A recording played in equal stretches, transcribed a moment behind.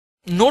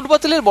Note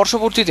বাতিলের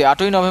বর্ষপূর্তিতে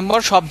 8ই November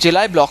সব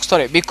জেলায় ব্লক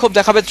স্তরে বিক্ষোভ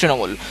দেখাবে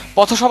তৃণমূল।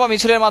 পথসভা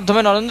মিছিলের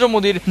মাধ্যমে নরেন্দ্র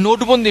মোদীর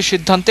নোটবন্দির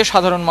সিদ্ধান্তে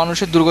সাধারণ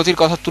মানুষের দুর্গতির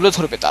কথা তুলে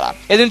ধরবে তারা।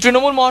 এদিন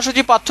তৃণমূল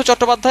মহাসচিব পার্থ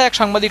চট্টোপাধ্যায় এক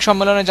সাংবাদিক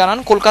সম্মেলনে জানান,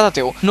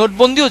 কলকাতাতেও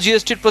নোটবন্দি ও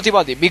জিএসটির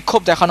প্রতিবাদে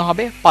বিক্ষোভ দেখানো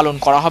হবে, পালন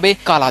করা হবে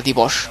কালা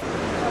দিবস।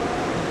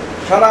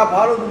 সারা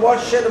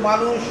ভারতবর্ষের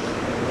মানুষ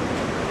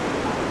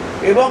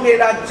এবং এ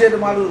রাজ্যের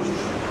মানুষ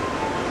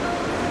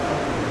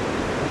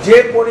যে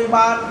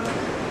পরিমাণ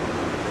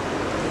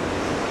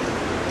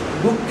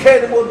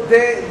দুঃখের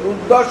মধ্যে,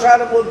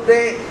 দুর্দশার মধ্যে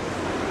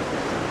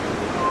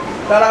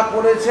তারা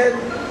পড়েছেন,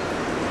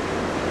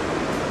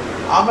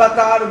 আমরা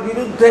তার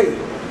বিরুদ্ধেই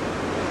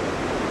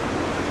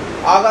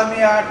আগামী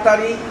 8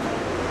 তারিখ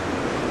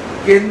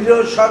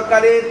কেন্দ্রীয়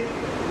সরকারের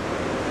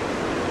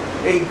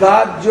এই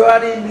গাছ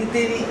জোয়ারি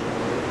নীতি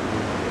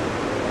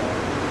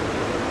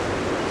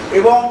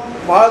এবং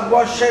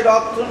ভারতবর্ষের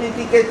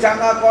অর্থনীতিকে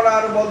চাঙ্গা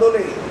করার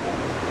বদলে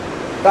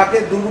তাকে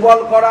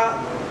দুর্বল করা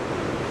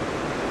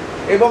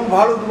এবং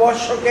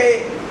ভারতবর্ষকে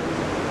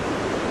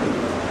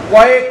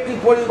কয়েকটি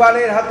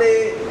পরিবারের হাতে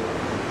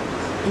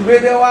তুলে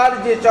দেওয়ার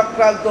যে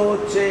চক্রান্ত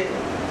হচ্ছে,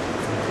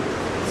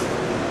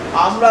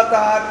 আমরা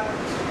তার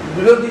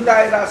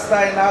বিরোধিতায়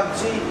রাস্তায়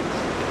নামছি।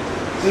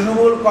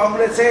 তৃণমূল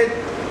কংগ্রেসের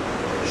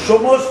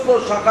সমস্ত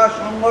শাখা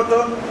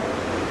সংগঠন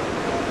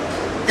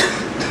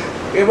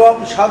এবং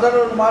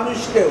সাধারণ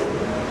মানুষকেও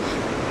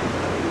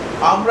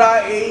আমরা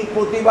এই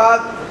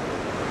প্রতিবাদ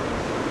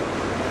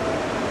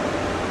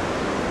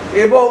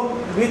এবং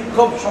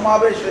বিক্ষোভ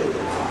সমাবেশে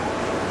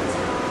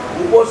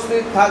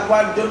উপস্থিত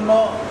থাকবার জন্য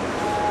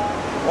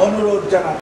অনুরোধ জানাই।